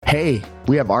Hey,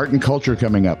 we have art and culture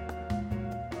coming up.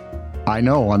 I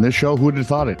know, on this show, who would have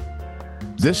thought it?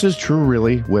 This is true,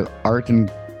 really, with art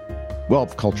and, well,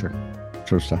 culture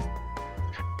sort of stuff,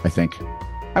 I think.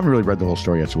 I haven't really read the whole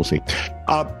story yet, so we'll see.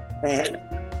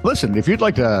 Listen, if you'd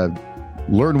like to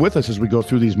learn with us as we go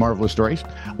through these marvelous stories,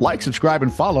 like, subscribe,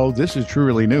 and follow This Is True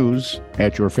Really News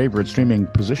at your favorite streaming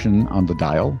position on the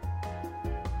dial.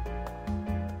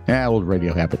 Old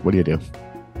radio habit. What do you do?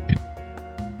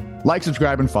 Like,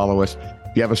 subscribe, and follow us.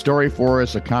 If you have a story for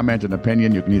us, a comment, an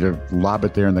opinion, you can either lob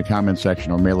it there in the comment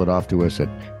section or mail it off to us at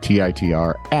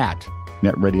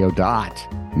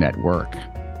TITR@netradio.network.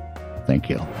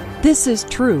 Thank you. This is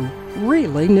True,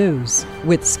 Really News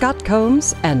with Scott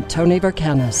Combs and Tony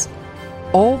Vercanis.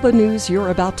 All the news you're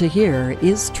about to hear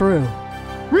is true.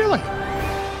 Really?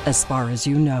 As far as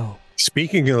you know.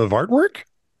 Speaking of artwork,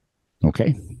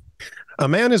 Okay. a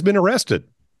man has been arrested.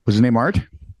 Was his name Art?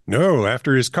 No,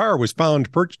 after his car was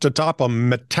found perched atop a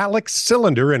metallic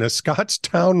cylinder in a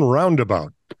Scottstown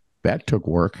roundabout. That took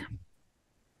work.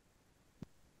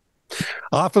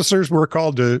 Officers were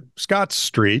called to Scott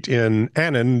Street in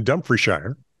Annan,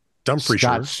 Dumfriesshire.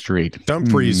 Scott Street.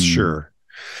 Dumfriesshire.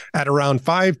 At around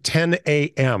 5:10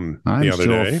 a.m. the other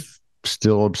day.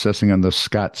 Still obsessing on the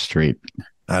Scott Street.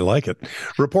 I like it.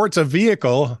 Reports a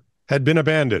vehicle had been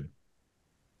abandoned.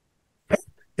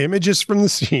 Images from the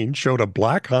scene showed a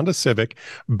black Honda Civic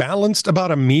balanced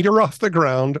about a meter off the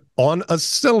ground on a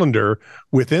cylinder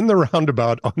within the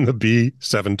roundabout on the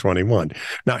B721.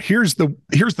 Now, here's the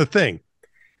thing.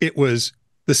 It was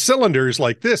the cylinders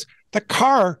like this. The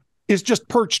car is just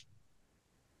perched,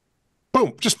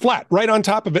 boom, just flat right on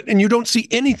top of it, and you don't see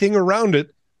anything around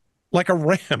it like a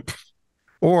ramp.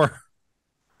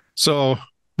 So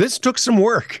this took some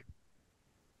work.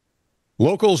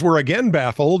 Locals were again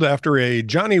baffled after a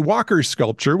Johnny Walker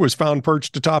sculpture was found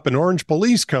perched atop an orange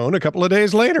police cone a couple of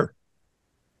days later.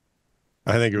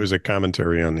 I think it was a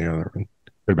commentary on the other one.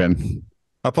 Could have been.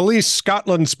 A Police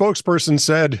Scotland spokesperson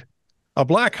said a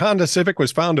black Honda Civic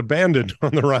was found abandoned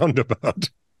on the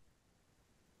roundabout.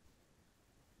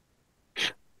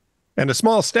 And a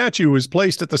small statue was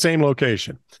placed at the same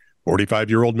location.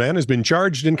 45-year-old man has been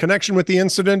charged in connection with the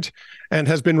incident and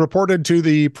has been reported to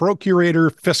the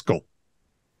Procurator Fiscal.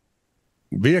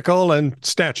 Vehicle and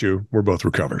statue were both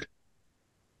recovered.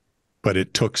 But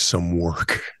it took some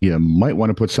work. You might want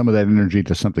to put some of that energy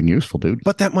to something useful, dude.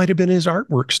 But that might have been his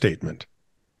artwork statement.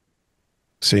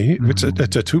 See, it's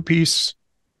a two-piece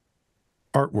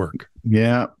artwork.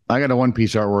 Yeah, I got a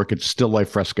one-piece artwork. It's still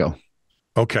life fresco.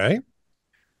 Okay.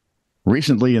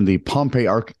 Recently in the Pompeii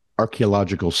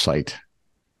archaeological site,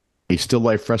 a still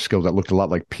life fresco that looked a lot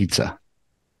like pizza.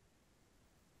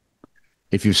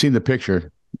 If you've seen the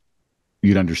picture,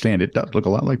 you'd understand it does look a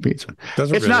lot like pizza.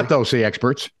 It's really not, though, say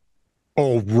experts.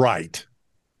 Oh, right.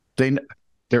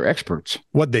 They're experts.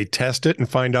 What, they test it and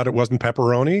find out it wasn't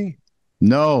pepperoni?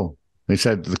 No. They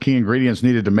said the key ingredients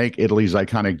needed to make Italy's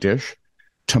iconic dish,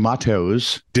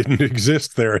 tomatoes, didn't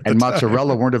exist there at the and time.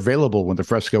 Mozzarella weren't available when the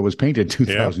fresco was painted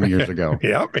 2,000 years ago.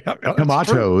 Yep,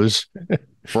 tomatoes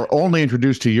were only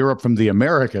introduced to Europe from the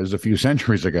Americas a few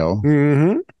centuries ago.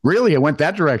 Mm-hmm. Really? It went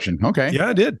that direction. Okay.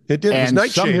 Yeah, it did. It did. And it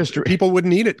was nightshade. People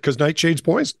wouldn't eat it because nightshade's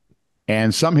poison.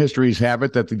 And some histories have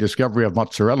it that the discovery of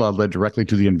mozzarella led directly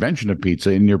to the invention of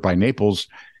pizza in nearby Naples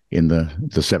in the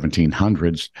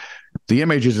 1700s. The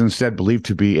image is instead believed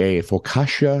to be a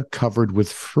focaccia covered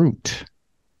with fruit,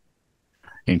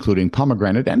 including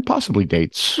pomegranate and possibly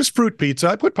dates. It's fruit pizza.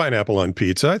 I put pineapple on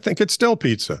pizza. I think it's still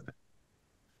pizza.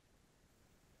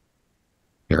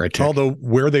 Heretic. Although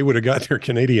where they would have got their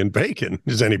Canadian bacon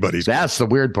is anybody's. That's the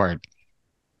weird part.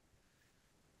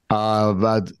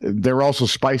 There are also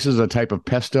spices, a type of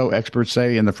pesto, experts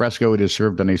say. In the fresco, it is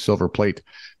served on a silver plate,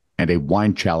 and a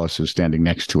wine chalice is standing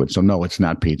next to it. So no, it's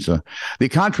not pizza. The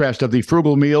contrast of the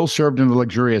frugal meal served in the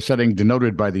luxurious setting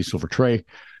denoted by the silver tray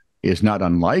is not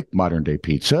unlike modern-day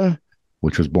pizza,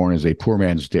 which was born as a poor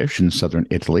man's dish in southern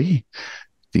Italy.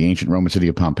 The ancient Roman city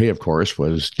of Pompeii, of course,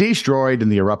 was destroyed in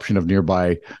the eruption of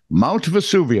nearby Mount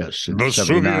Vesuvius in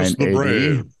 79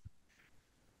 AD.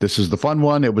 This is the fun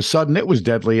one. It was sudden. It was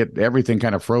deadly. Everything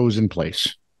kind of froze in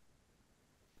place.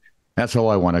 That's how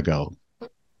I want to go.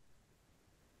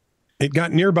 It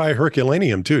got nearby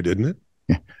Herculaneum, too, didn't it?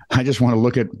 Yeah. I just want to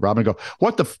look at Rob and go,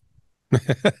 what the...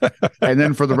 And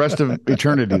then for the rest of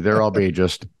eternity, there I'll be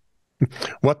just...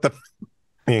 What the...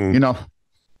 You know...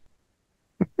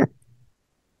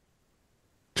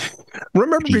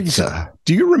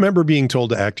 Do you remember being told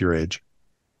to act your age?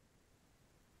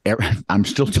 I'm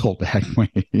still told to act my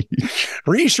age.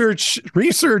 Research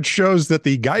shows that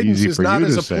the guidance is not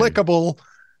as applicable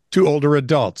to older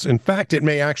adults. In fact, it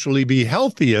may actually be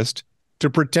healthiest to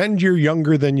pretend you're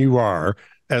younger than you are,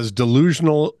 as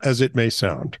delusional as it may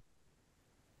sound.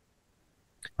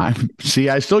 I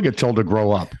still get told to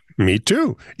grow up. Me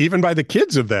too, even by the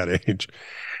kids of that age.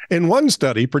 In one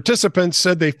study, participants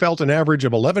said they felt an average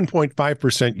of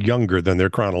 11.5% younger than their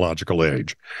chronological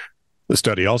age. The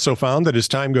study also found that as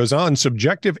time goes on,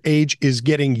 subjective age is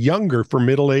getting younger for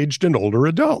middle-aged and older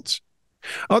adults.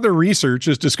 Other research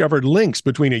has discovered links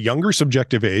between a younger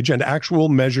subjective age and actual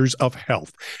measures of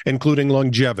health, including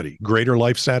longevity, greater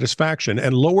life satisfaction,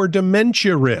 and lower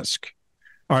dementia risk.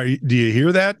 Do you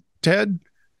hear that, Ted?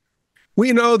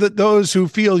 We know that those who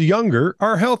feel younger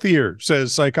are healthier,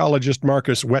 says psychologist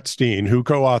Marcus Wettstein, who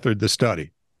co-authored the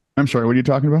study. I'm sorry, what are you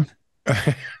talking about?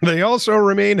 They also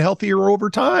remain healthier over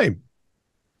time.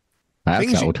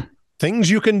 Things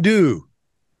you can do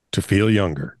to feel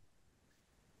younger.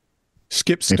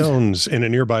 Skip stones in a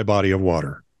nearby body of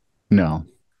water. No.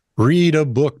 Read a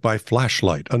book by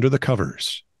flashlight under the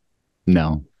covers.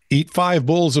 No. Eat 5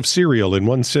 bowls of cereal in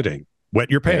one sitting. Wet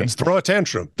your pants. Throw a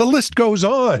tantrum. The list goes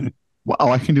on.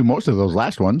 Well, I can do most of those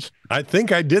last ones. I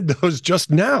think I did those just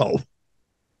now.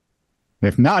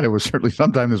 If not, it was certainly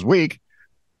sometime this week.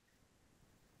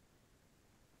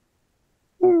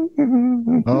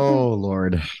 Oh,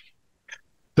 Lord.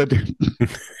 I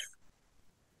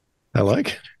like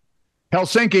it.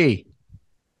 Helsinki.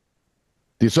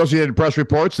 The Associated Press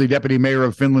reports the deputy mayor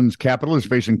of Finland's capital is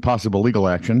facing possible legal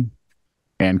action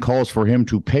and calls for him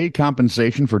to pay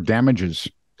compensation for damages.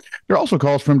 There also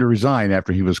calls for him to resign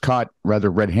after he was caught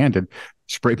rather red-handed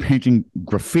spray painting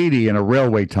graffiti in a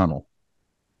railway tunnel.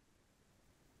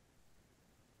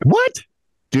 What?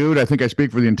 Dude, I think I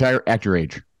speak for the entire At Your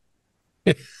Age.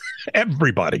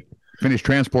 Everybody. Finnish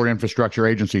Transport Infrastructure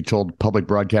Agency told public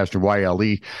broadcaster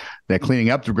YLE that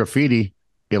cleaning up the graffiti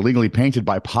illegally painted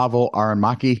by Paavo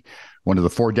Arhimäki, one of the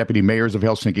 4 deputy mayors of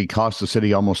Helsinki, cost the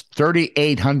city almost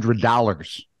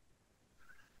 $3,800.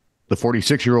 The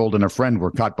 46-year-old and a friend were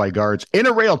caught by guards in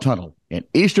a rail tunnel in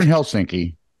eastern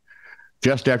Helsinki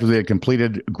just after they had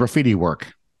completed graffiti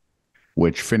work,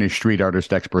 which Finnish street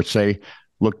artist experts say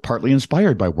looked partly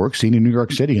inspired by work seen in New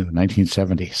York City in the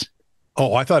 1970s.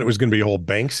 Oh, I thought it was going to be a whole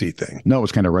Banksy thing. No, it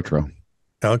was kind of retro.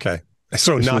 Okay.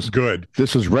 So good.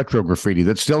 This was retro graffiti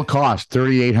that still cost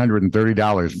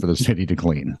 $3,830 for the city to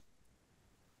clean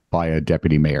by a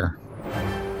deputy mayor.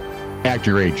 At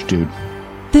Your Age, dude.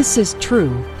 This is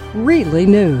true, really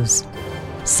news.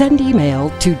 Send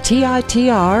email to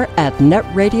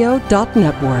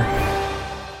TITR@netradio.network.